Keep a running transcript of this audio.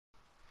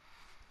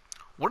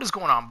What is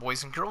going on,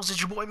 boys and girls? It's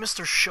your boy,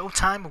 Mr.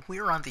 Showtime.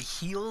 We're on the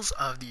heels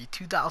of the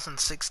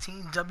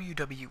 2016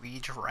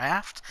 WWE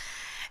Draft,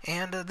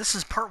 and this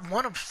is part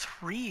one of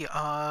three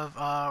of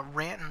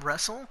Rant and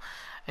Wrestle.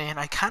 And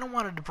I kind of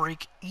wanted to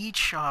break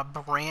each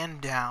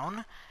brand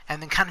down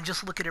and then kind of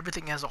just look at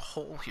everything as a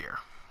whole here.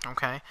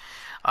 Okay,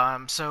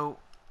 so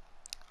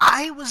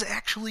I was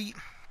actually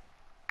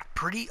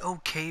pretty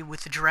okay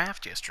with the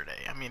draft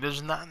yesterday. I mean,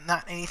 there's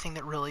not anything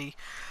that really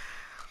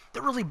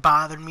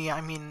bothered me.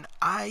 I mean,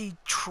 I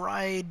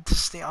tried to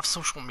stay off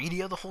social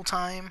media the whole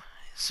time,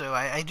 so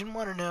I didn't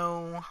want to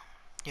know,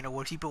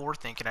 what people were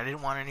thinking. I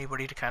didn't want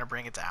anybody to kind of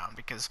bring it down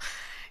because,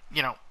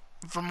 you know,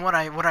 from what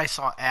I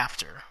saw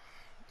after,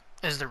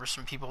 is there were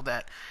some people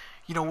that,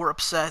 were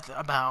upset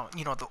about,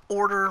 the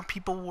order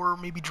people were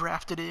maybe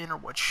drafted in or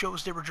what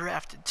shows they were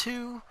drafted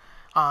to,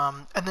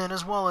 and then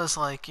as well as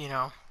like,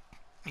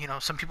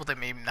 some people that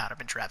may not have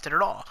been drafted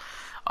at all,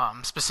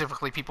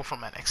 specifically people from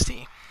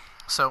NXT.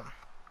 So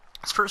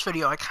this first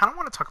video, I kind of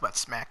want to talk about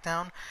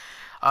SmackDown.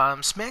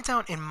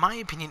 SmackDown, in my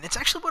opinion, it's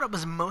actually what I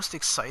was most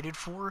excited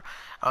for,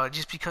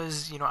 just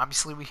because,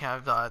 obviously we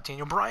have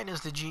Daniel Bryan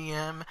as the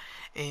GM,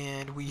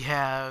 and we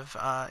have,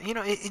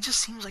 it just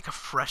seems like a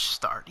fresh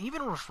start,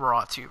 even with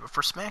Raw too, but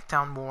for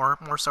SmackDown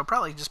more so,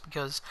 probably just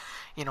because,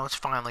 it's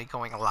finally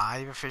going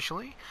live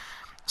officially.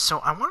 So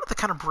I wanted to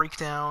kind of break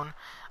down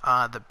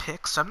the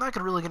picks. I'm not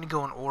really going to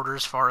go in order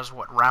as far as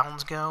what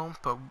rounds go,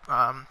 but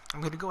I'm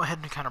going to go ahead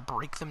and kind of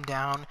break them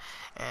down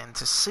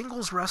into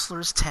singles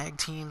wrestlers, tag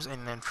teams,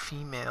 and then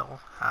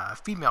female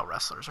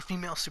wrestlers or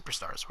female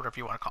superstars, whatever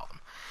you want to call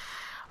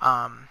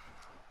them.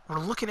 We're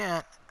looking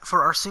at,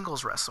 for our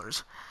singles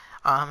wrestlers,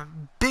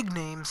 big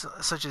names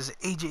such as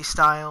AJ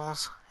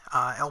Styles,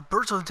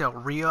 Alberto Del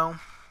Rio,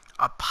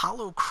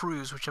 Apollo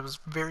Crews, which I was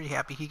very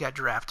happy he got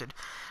drafted.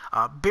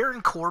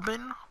 Baron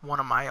Corbin, one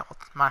of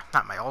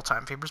not my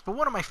all-time favorites, but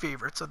one of my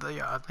favorites of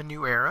the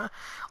new era.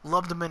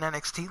 Loved him in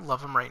NXT,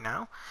 love him right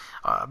now.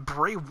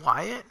 Bray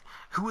Wyatt,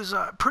 who was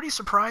pretty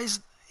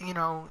surprised,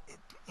 when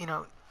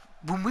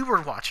we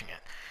were watching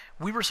it,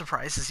 we were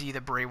surprised to see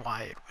that Bray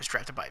Wyatt was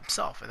drafted by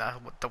himself and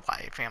that with the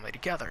Wyatt family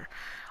together.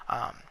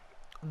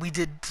 We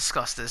did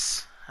discuss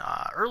this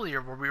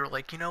earlier, where we were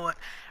like, you know what,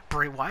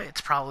 Bray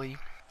Wyatt's probably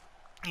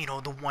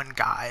the one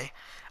guy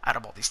out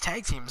of all these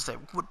tag teams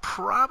that would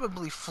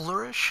probably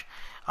flourish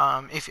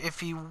if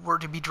he were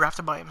to be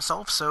drafted by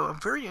himself. So I'm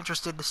very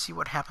interested to see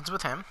what happens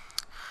with him.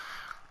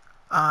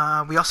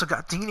 We also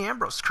got Dean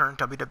Ambrose, current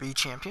WWE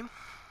champion.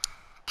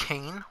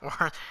 Kane,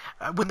 or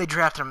when they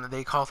drafted him,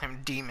 they called him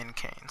Demon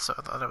Kane, so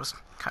I thought that was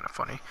kind of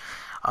funny.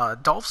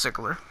 Dolph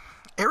Ziggler.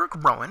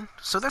 Eric Rowan,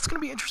 so that's going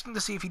to be interesting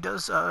to see if he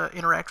does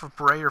interact with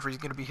Bray or if he's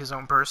going to be his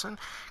own person.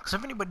 Because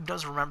if anybody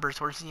does remember,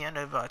 towards the end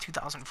of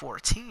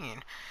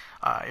 2014,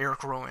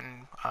 Eric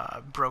Rowan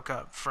broke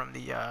up from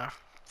the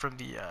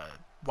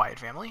Wyatt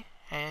family,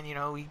 and he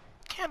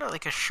kind of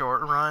like a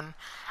short run.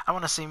 I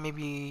want to say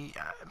maybe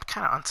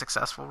kind of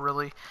unsuccessful,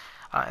 really,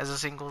 as a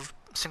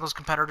singles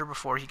competitor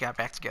before he got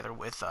back together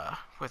with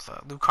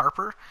Luke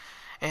Harper.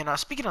 And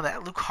speaking of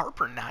that, Luke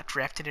Harper not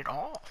drafted at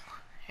all,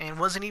 and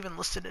wasn't even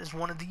listed as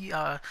one of the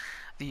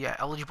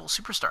eligible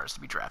superstars to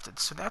be drafted.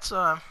 So that's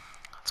kind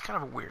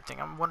of a weird thing.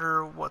 I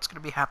wonder what's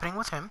going to be happening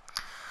with him.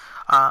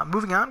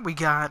 Moving on, we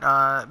got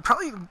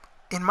probably,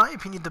 in my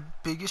opinion, the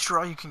biggest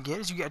draw you can get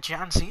is you got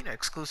John Cena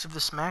exclusive to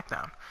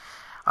SmackDown.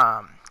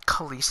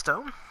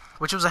 Kalisto,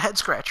 which was a head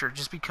scratcher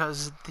just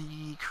because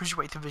the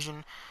cruiserweight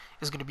division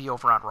is going to be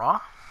over on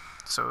Raw.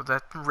 So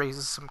that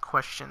raises some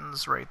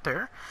questions right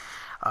there.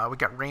 We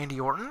got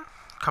Randy Orton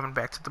coming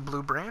back to the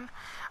Blue brand.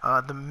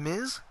 The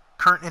Miz,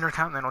 current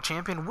Intercontinental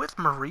Champion, with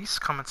Maurice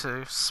coming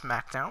to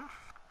SmackDown.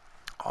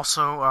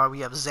 Also,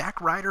 we have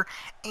Zack Ryder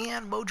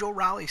and Mojo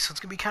Rawley, so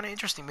it's gonna be kind of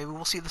interesting. Maybe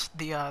we'll see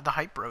the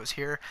Hype Bros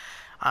here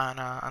on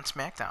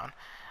SmackDown.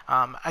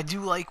 I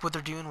do like what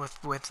they're doing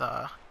with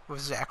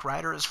Zack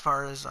Ryder as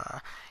far as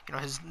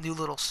his new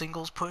little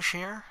singles push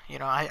here.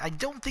 I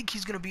don't think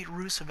he's gonna beat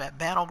Rusev at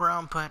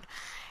Battleground, but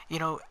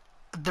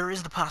there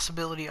is the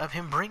possibility of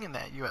him bringing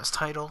that U.S.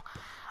 title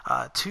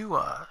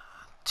to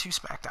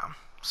SmackDown.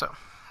 So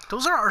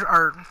those are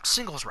our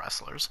singles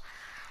wrestlers.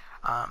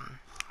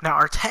 Now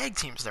our tag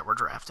teams that were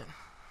drafted,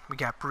 we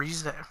got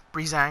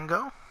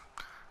Breezango,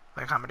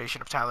 the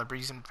combination of Tyler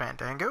Breeze and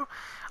Fandango,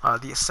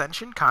 the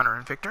Ascension, Connor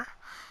and Victor,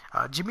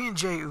 Jimmy and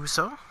Jay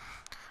Uso,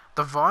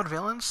 the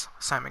Vaudevillains,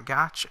 Simon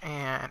Gotch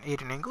and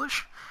Aiden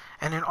English,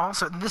 and then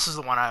also, this is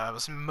the one I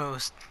was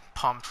most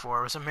pumped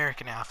for, was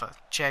American Alpha,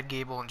 Chad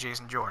Gable and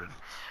Jason Jordan.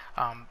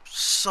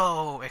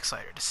 So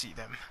excited to see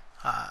them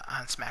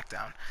on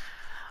SmackDown.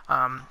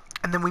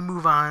 And then we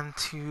move on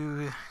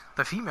to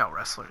the female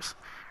wrestlers,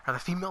 or the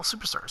female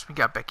superstars. We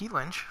got Becky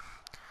Lynch.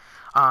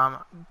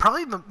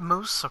 Probably the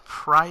most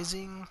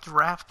surprising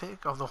draft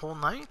pick of the whole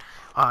night.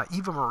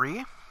 Eva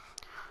Marie.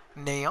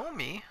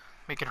 Naomi,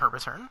 making her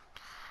return.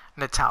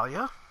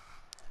 Natalia.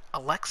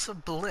 Alexa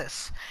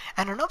Bliss.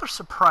 And another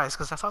surprise,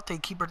 because I thought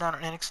they'd keep her down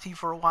at NXT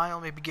for a while,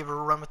 maybe give her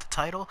a run with the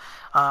title.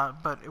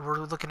 But we're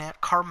looking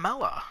at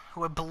Carmella,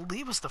 who I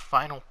believe was the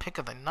final pick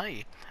of the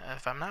night,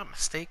 if I'm not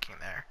mistaken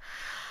there.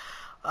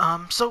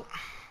 So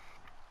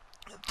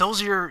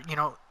those are your,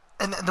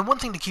 and the one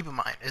thing to keep in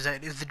mind is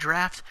that the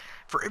draft,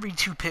 for every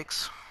 2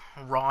 picks,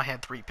 Raw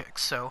had 3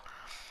 picks. So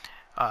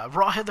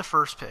Raw had the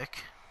first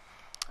pick,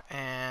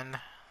 and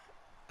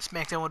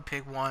SmackDown would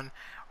pick one,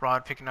 Raw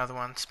would pick another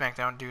one,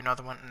 SmackDown would do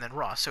another one, and then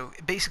Raw. So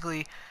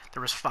basically,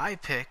 there was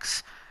 5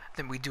 picks.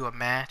 Then we do a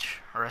match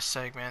or a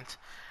segment,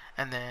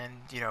 and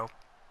then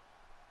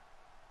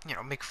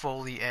Mick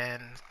Foley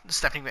and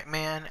Stephanie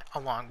McMahon,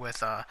 along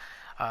with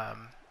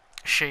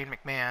Shane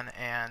McMahon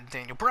and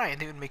Daniel Bryan,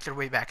 they would make their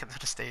way back into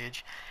the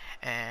stage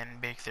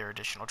and make their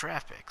additional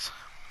draft picks.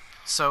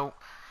 So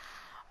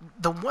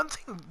the one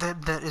thing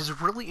that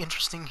is really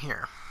interesting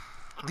here,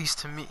 at least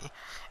to me,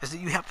 is that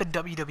you have the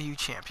WWE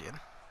Champion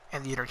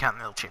and the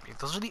Intercontinental Champion.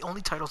 Those are the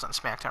only titles on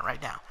SmackDown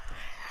right now.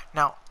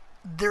 Now,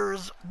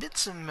 there's been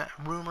some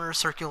rumors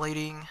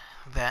circulating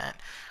that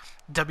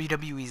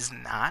WWE is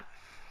not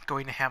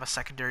going to have a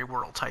secondary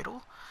world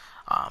title.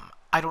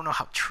 I don't know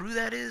how true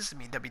that is. I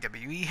mean,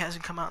 WWE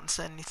hasn't come out and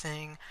said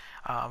anything.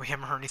 We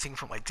haven't heard anything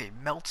from like Dave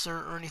Meltzer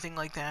or anything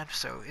like that.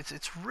 So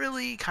it's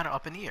really kind of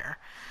up in the air.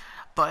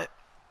 But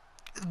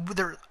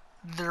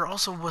there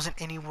also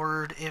wasn't any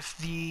word if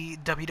the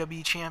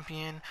WWE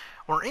Champion,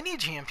 or any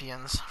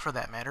champions for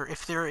that matter,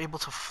 if they're able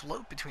to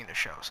float between the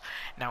shows.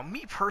 Now,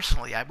 me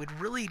personally, I would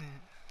really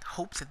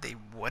hope that they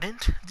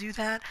wouldn't do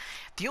that.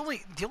 The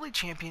only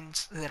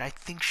champions that I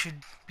think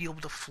should be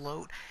able to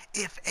float,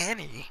 if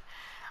any,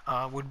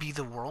 would be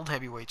the World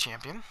Heavyweight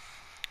Champion,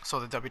 so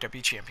the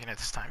WWE Champion at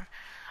this time,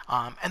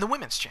 and the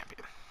Women's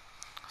Champion.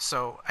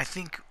 So I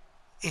think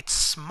it's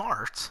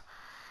smart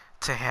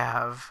to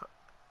have,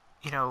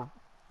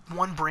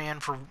 one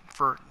brand for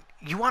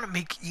you want to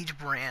make each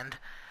brand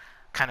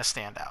kind of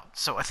stand out.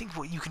 So I think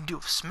what you can do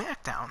with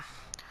SmackDown,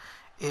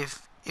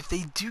 if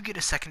they do get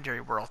a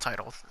secondary world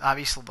title,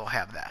 obviously they'll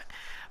have that.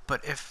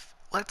 But if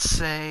let's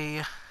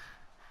say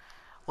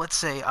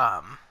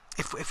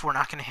if we're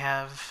not going to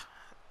have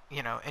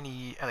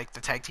any like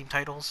the tag team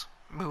titles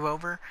move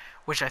over,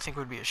 which I think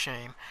would be a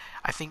shame,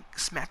 I think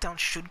SmackDown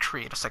should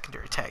create a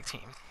secondary tag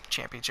team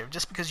championship,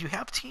 just because you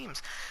have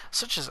teams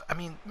such as,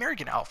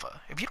 American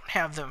Alpha. If you don't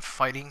have them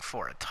fighting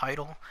for a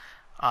title,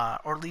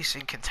 or at least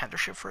in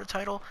contendership for a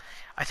title,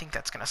 I think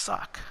that's going to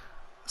suck.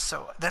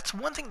 So that's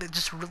one thing that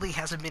just really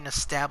hasn't been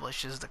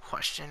established, is the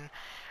question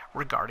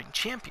regarding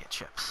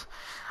championships.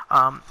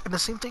 And the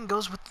same thing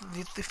goes with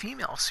the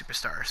female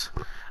superstars.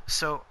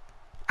 So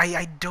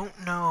I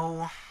don't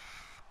know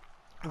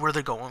where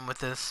they're going with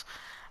this.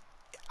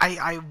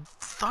 I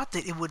thought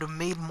that it would have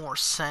made more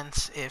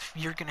sense if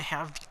you're going to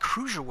have the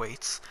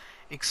cruiserweights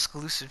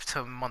exclusive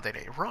to Monday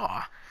Night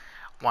Raw.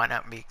 Why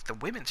not make the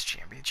Women's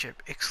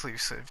Championship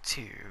exclusive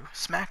to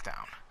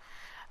SmackDown?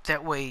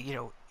 That way,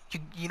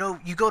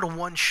 you go to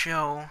one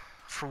show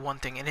for one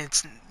thing, and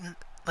it's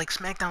like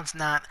SmackDown's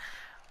not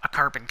a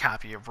carbon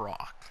copy of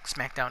Raw.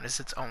 SmackDown is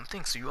its own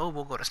thing. So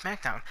we'll go to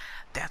SmackDown.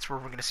 That's where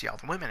we're going to see all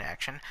the women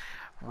action.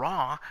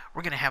 Raw,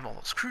 we're going to have all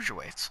those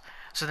cruiserweights.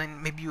 So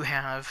then maybe you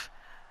have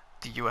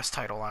the U.S.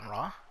 title on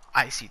Raw,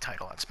 IC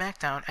title on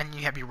SmackDown, and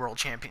you have your World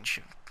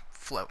Championship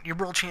float. Your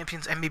World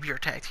Champions and maybe your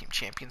Tag Team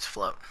Champions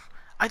float.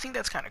 I think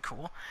that's kind of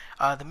cool.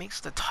 That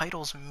makes the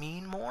titles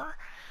mean more.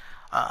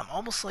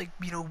 Almost like,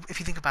 if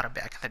you think about it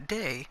back in the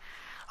day,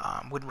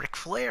 when Ric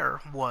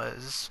Flair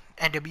was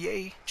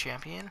NWA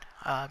champion,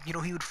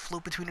 he would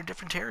float between the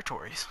different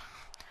territories.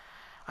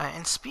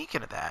 And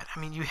speaking of that,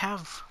 you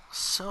have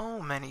so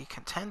many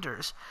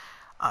contenders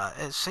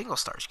as single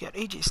stars. You got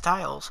AJ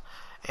Styles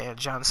and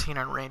John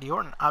Cena and Randy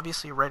Orton,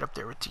 obviously right up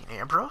there with Dean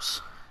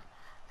Ambrose.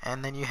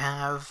 And then you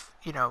have,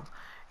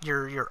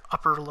 your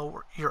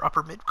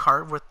upper mid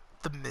card with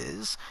The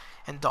Miz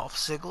and Dolph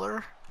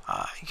Ziggler.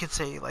 You could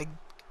say like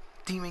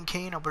Demon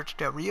Kane, Alberto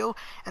Del Rio,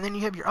 and then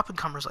you have your up and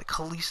comers like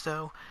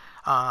Kalisto,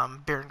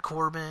 Baron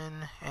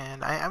Corbin,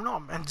 and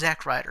and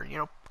Zack Ryder.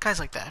 Guys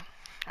like that.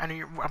 I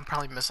know I'm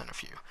probably missing a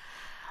few.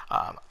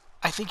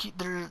 I think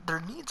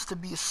there needs to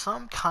be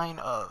some kind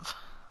of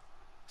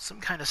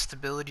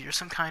stability, or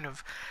some kind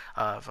of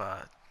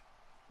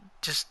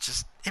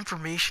just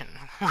information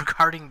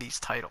regarding these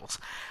titles.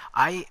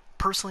 I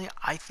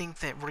think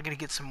that we're going to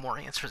get some more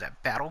answers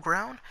at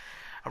Battleground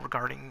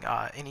regarding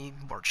any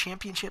more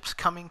championships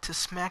coming to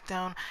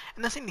SmackDown.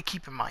 And the thing to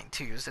keep in mind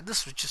too is that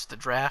this was just the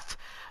draft,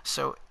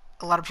 so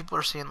a lot of people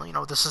are saying,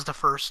 this is the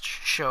first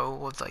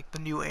show of like the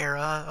new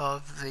era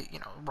of the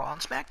Raw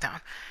and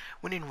SmackDown,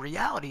 when in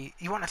reality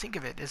you want to think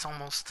of it as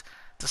almost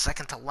the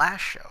second to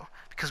last show,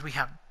 because we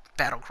have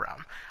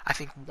Battleground. I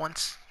think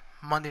once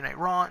Monday Night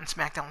Raw and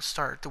SmackDown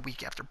start the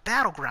week after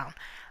Battleground,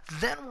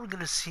 then we're going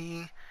to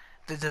see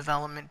the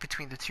development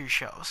between the two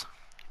shows.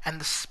 And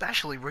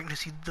especially, we're going to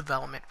see the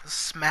development with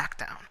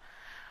SmackDown.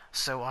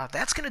 So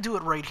that's going to do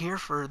it right here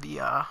for the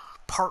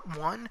part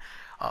 1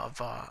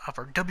 of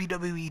our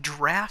WWE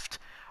Draft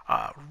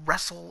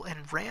wrestle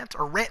and rant,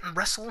 or rant and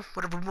wrestle,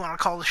 whatever we want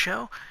to call the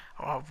show,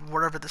 or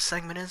whatever the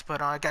segment is. But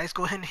guys,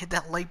 go ahead and hit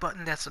that like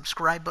button, that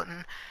subscribe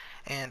button,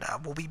 and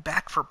we'll be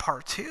back for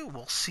part 2.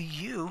 We'll see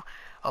you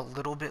a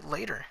little bit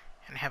later,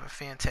 and have a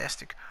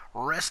fantastic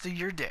rest of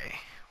your day.